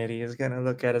selection committee is going to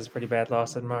look at as a pretty bad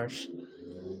loss in March.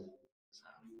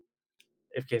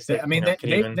 If K-State,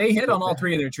 they hit on all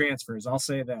 3 of their transfers. I'll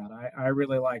say that. I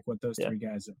really like what those 3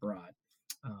 guys have brought.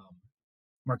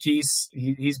 Marquise,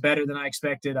 he's better than I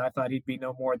expected. I thought he'd be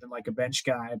no more than like a bench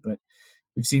guy, but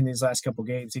we've seen these last couple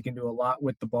games he can do a lot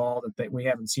with the ball that we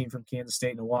haven't seen from Kansas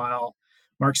State in a while.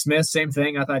 Mark Smith, same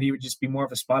thing. I thought he would just be more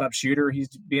of a spot-up shooter. He's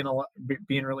being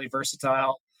really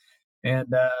versatile,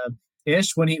 and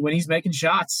Ish when he's making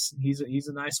shots, he's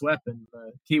a nice weapon.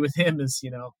 The key with him is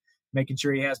making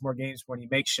sure he has more games when he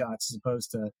makes shots, as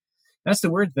opposed to. That's the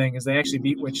weird thing, is they actually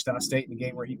beat Wichita State in a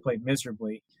game where he played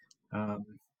miserably. But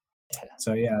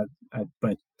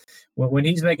when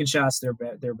he's making shots, they're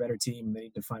a better team. They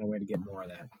need to find a way to get more of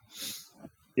that.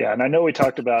 Yeah, and I know we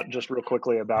talked about just real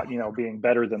quickly about being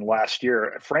better than last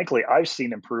year. Frankly, I've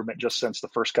seen improvement just since the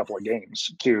first couple of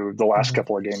games to the last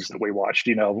couple of games that we watched.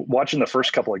 Watching the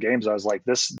first couple of games, I was like,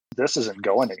 this isn't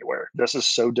going anywhere. This is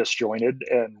so disjointed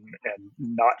and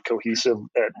not cohesive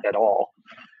at all.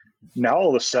 Now all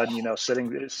of a sudden,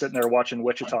 sitting there watching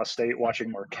Wichita State,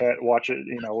 watching Marquette,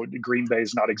 Green Bay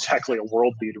is not exactly a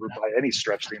world beater by any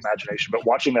stretch of the imagination, but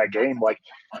watching that game, like,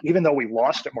 even though we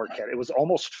lost at Marquette, it was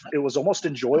almost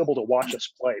enjoyable to watch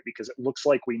us play because it looks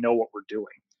like we know what we're doing.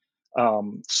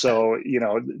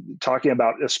 Talking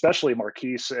about especially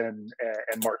Marquise and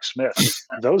Mark Smith,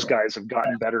 those guys have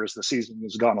gotten better as the season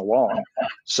has gone along.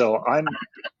 So I'm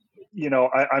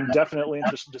definitely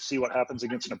interested to see what happens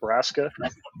against Nebraska.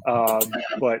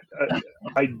 But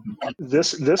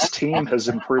this team has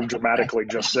improved dramatically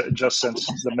just since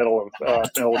the middle of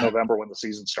November when the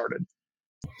season started.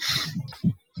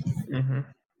 Mm-hmm.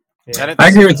 Yeah. I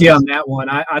agree with you on that one.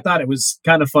 I thought it was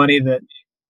kind of funny that,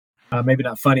 maybe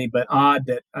not funny, but odd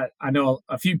that I know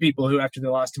a few people who, after they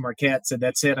lost to Marquette, said,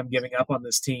 that's it, I'm giving up on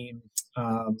this team.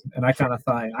 And I kind of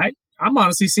thought, I'm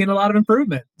honestly seeing a lot of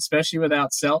improvement, especially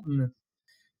without Selton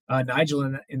and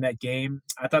Nigel in that game.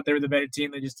 I thought they were the better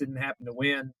team. They just didn't happen to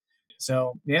win.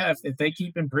 So, yeah, if they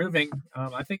keep improving,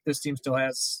 I think this team still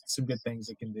has some good things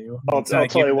it can do. I'll tell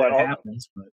you what happens,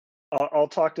 but I'll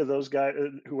talk to those guys,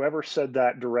 whoever said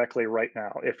that directly right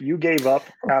now. If you gave up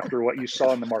after what you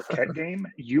saw in the Marquette game,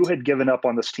 you had given up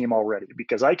on this team already,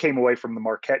 because I came away from the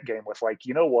Marquette game with like,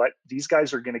 you know what? These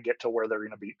guys are going to get to where they're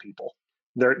going to beat people.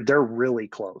 They're really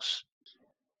close.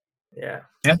 Yeah,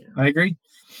 I agree.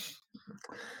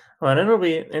 Well, and it'll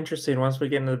be interesting once we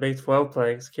get into the Big 12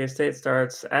 play. K-State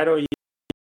starts at OU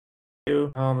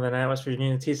home, then at West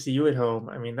Virginia, TCU at home.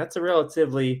 I mean, that's a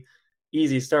relatively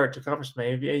easy start to conference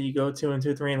play. Maybe you go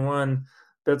 2-2, 3-1,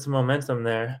 build some momentum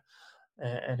there,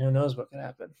 and who knows what could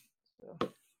happen. So.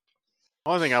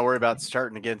 One thing I worry about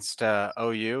starting against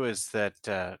OU is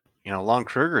that Lon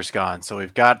Kruger's gone, so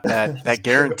we've got that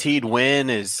guaranteed win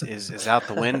is out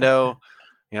the window.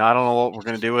 I don't know what we're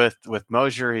going to do with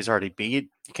Mosier. He's already beat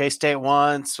K-State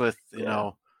once with it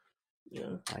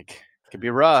could be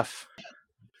rough.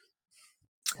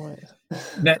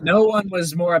 No one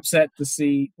was more upset to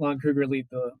see Lon Kruger lead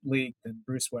the league than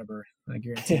Bruce Weber. I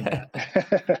guarantee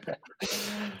that.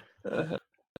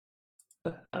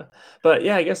 But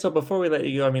yeah, I guess so. Before we let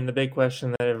you go, I mean, the big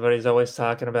question that everybody's always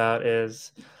talking about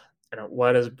is,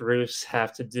 what does Bruce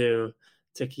have to do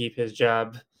to keep his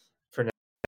job for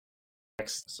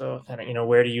next? So, kind of,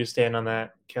 where do you stand on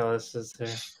that, Kellis? Is there?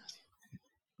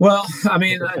 Well, I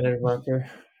mean, I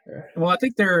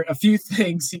think there are a few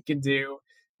things he can do.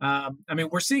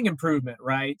 We're seeing improvement,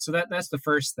 right? So that's the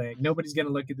first thing. Nobody's going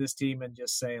to look at this team and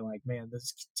just say, like, man,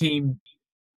 this team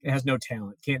has no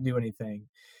talent, can't do anything.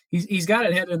 He's got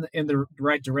it headed in the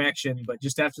right direction, but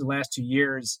just after the last 2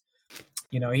 years,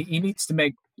 he needs to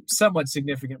make somewhat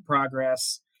significant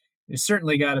progress. There's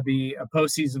certainly got to be a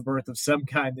postseason berth of some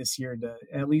kind this year to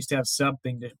at least have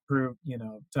something to prove,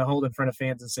 to hold in front of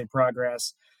fans and say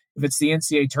progress. If it's the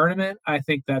NCAA tournament, I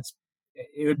think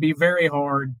it would be very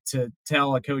hard to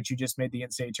tell a coach who just made the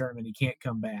NCAA tournament he can't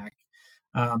come back,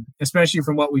 especially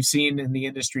from what we've seen in the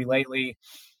industry lately.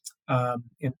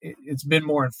 It's been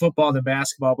more in football than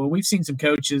basketball, but we've seen some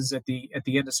coaches at the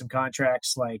end of some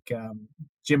contracts, like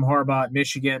Jim Harbaugh at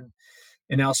Michigan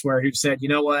and elsewhere, who've said, you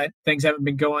know what, things haven't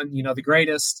been going, the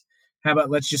greatest. How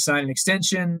about let's just sign an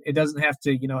extension? It doesn't have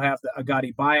to, have a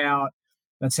gaudy buyout.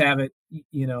 Let's have it,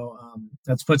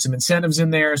 let's put some incentives in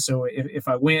there. So if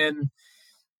I win,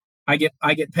 I get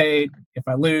paid. If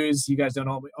I lose, you guys don't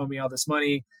owe me all this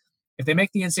money. If they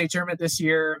make the NCAA tournament this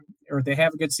year, or if they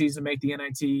have a good season, make the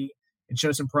NIT and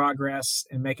show some progress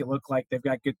and make it look like they've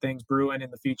got good things brewing in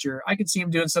the future, I could see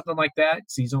him doing something like that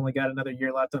because he's only got another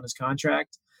year left on his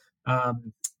contract.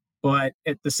 But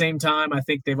at the same time, I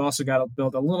think they've also got to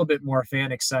build a little bit more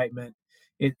fan excitement.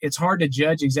 It's hard to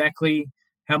judge exactly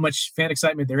how much fan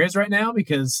excitement there is right now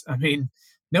because,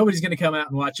 nobody's going to come out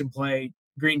and watch him play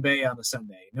Green Bay on a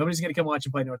Sunday. Nobody's going to come watch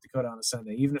him play North Dakota on a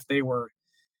Sunday, even if they were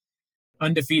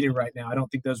undefeated right now. I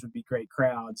don't think those would be great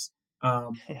crowds.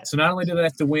 So not only do they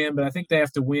have to win, but I think they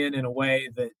have to win in a way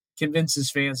that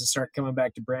convinces fans to start coming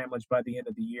back to Bramlage by the end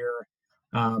of the year.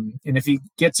 And if he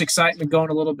gets excitement going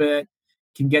a little bit,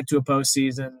 can get to a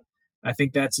postseason, I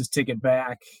think that's his ticket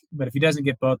back. But if he doesn't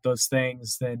get both those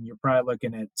things, then you're probably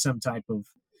looking at some type of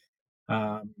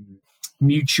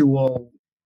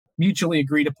mutually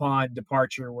agreed upon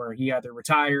departure where he either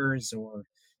retires or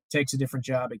takes a different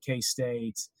job at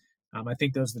K-State. I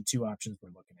think those are the two options we're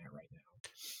looking at right now.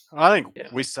 I think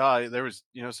we saw there was,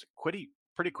 pretty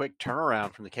quick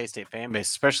turnaround from the K-State fan base,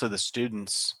 especially the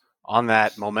students on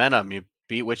that momentum. You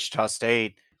beat Wichita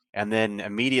State, and then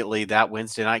immediately that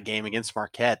Wednesday night game against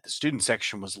Marquette, the student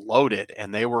section was loaded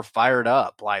and they were fired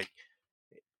up. Like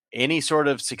any sort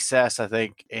of success, I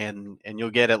think, and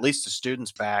you'll get at least the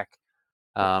students back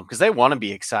because they want to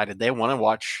be excited. They want to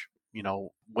watch,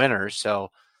 winners.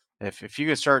 So if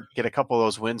you could get a couple of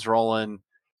those wins rolling,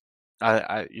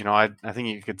 I think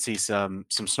you could see some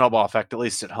snowball effect, at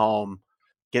least at home,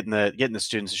 getting the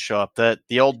students to show up.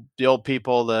 The old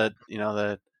people, the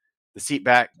seat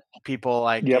back people,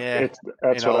 like that's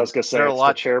what I was gonna say. It's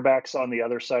the chairbacks on the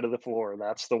other side of the floor.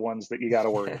 That's the ones that you got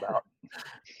to worry about.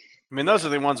 Those are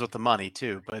the ones with the money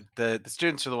too, but the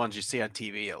students are the ones you see on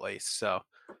TV at least. So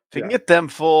if you can get them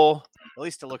full, at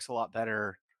least it looks a lot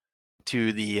better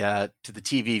to the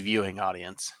TV viewing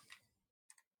audience.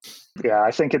 Yeah,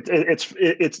 I think it's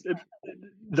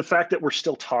the fact that we're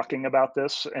still talking about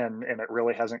this and it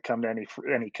really hasn't come to any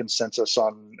consensus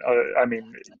on.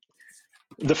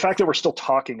 The fact that we're still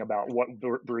talking about what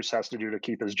Bruce has to do to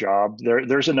keep his job,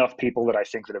 there's enough people that I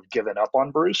think that have given up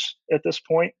on Bruce at this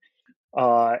point.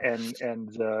 I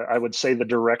would say the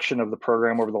direction of the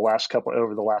program over the last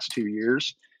 2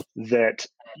 years, that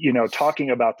talking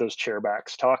about those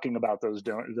chairbacks, talking about those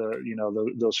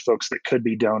those folks that could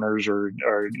be donors or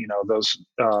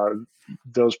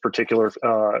those particular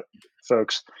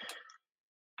folks.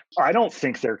 I don't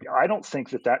think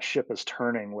that ship is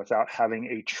turning without having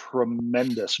a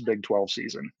tremendous Big 12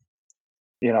 season.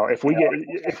 If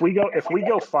we go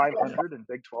 500 in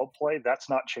Big 12 play, that's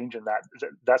not changing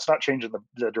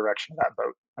the direction of that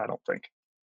boat, I don't think.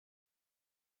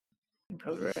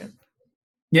 That's right.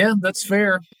 Yeah, that's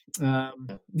fair.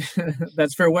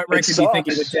 That's fair. What record do you think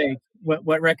it would take?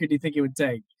 What record do you think it would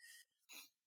take?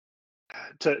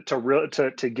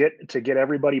 To get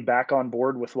everybody back on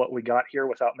board with what we got here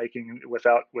without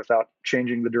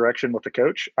changing the direction with the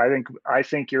coach. I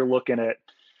think you're looking at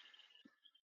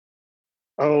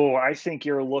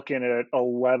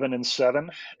 11-7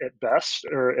 at best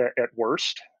or at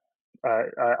worst.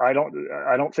 I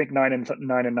don't think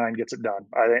 9-9 gets it done.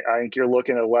 I think you're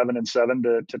looking at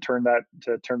 11-7 to turn that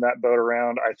boat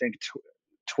around. I think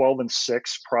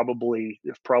 12-6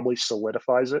 probably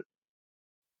solidifies it.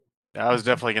 I was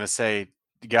definitely going to say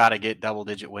you got to get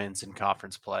double-digit wins in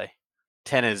conference play.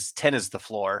 10 is the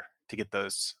floor to get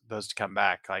those to come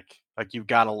back. Like you've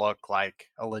got to look like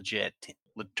a legit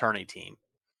tourney team.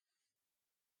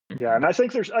 Yeah, and I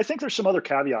think there's some other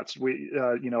caveats. We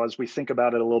as we think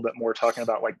about it a little bit more, talking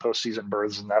about like postseason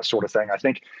berths and that sort of thing. I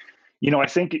think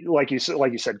like you said,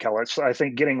 Kellis, I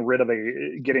think getting rid of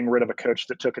a coach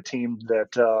that took a team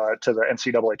that to the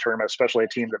NCAA tournament, especially a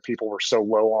team that people were so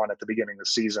low on at the beginning of the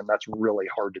season, that's really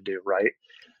hard to do, right?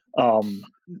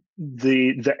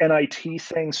 The NIT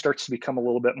thing starts to become a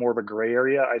little bit more of a gray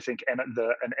area. I think an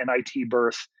NIT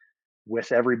berth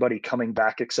with everybody coming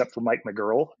back except for Mike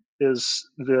McGurl is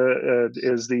the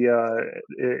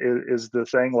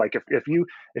thing. Like if you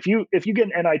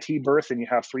get an NIT berth and you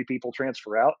have 3 people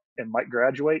transfer out and Mike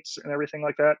graduates and everything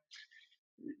like that,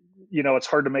 it's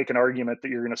hard to make an argument that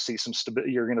you're going to see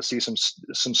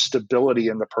some stability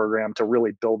in the program to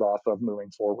really build off of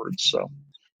moving forward. So,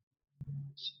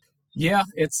 yeah,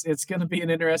 it's going to be an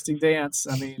interesting dance.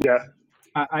 I mean, yeah,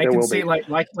 I can see like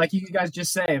you guys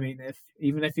just say. I mean,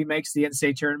 even if he makes the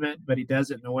NCAA tournament, but he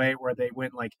does it in a way where they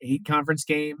win like 8 conference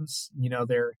games,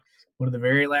 they're one of the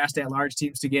very last at-large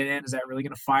teams to get in. Is that really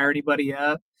going to fire anybody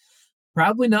up?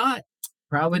 Probably not.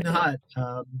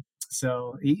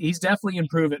 So he's definitely in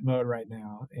prove-it mode right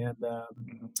now, and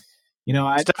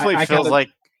it definitely feels like.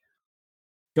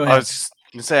 Go ahead. I was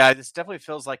going to say, this definitely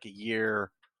feels like a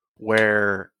year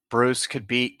where Bruce could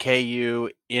beat KU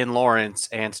in Lawrence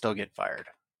and still get fired.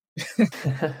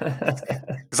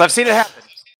 Because I've seen it happen.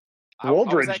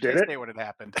 Woldridge did it when it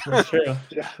happened. True.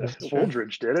 Yeah,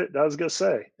 Woldridge did it. I was going to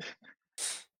say.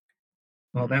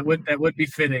 Well, that would be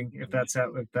fitting if that's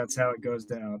how it goes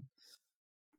down.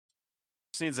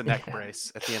 Just needs a neck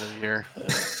brace at the end of the year.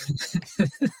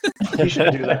 He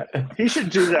should do that. He should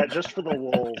do that just for the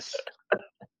Wolves.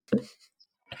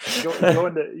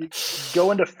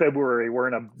 Go into February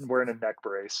wearing a neck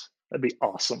brace. That'd be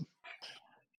awesome.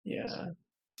 Yeah,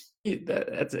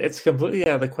 it's completely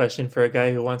out of the question for a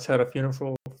guy who once had a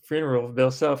funeral of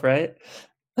Bill Self, right?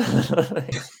 You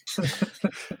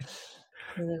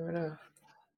never know.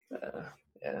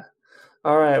 Yeah.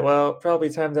 All right. Well, probably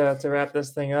time to wrap this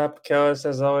thing up. Kellis,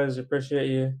 as always, appreciate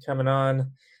you coming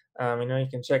on. You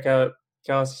can check out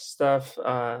Kellis' stuff.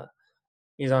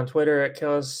 He's on Twitter at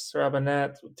Kellis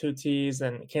Robinett with 2 T's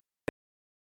and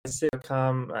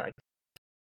kansas.com.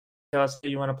 Kellis, do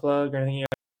you want to plug or anything you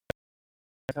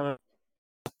want to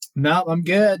No, I'm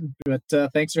good. But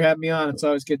thanks for having me on. It's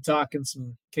always good talking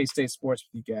some K-State sports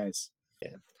with you guys.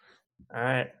 Yeah. All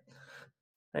right.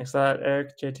 Thanks a lot,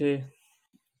 Eric, JT,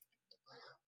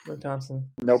 Luke Thompson.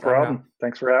 No problem.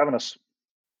 Thanks for having us.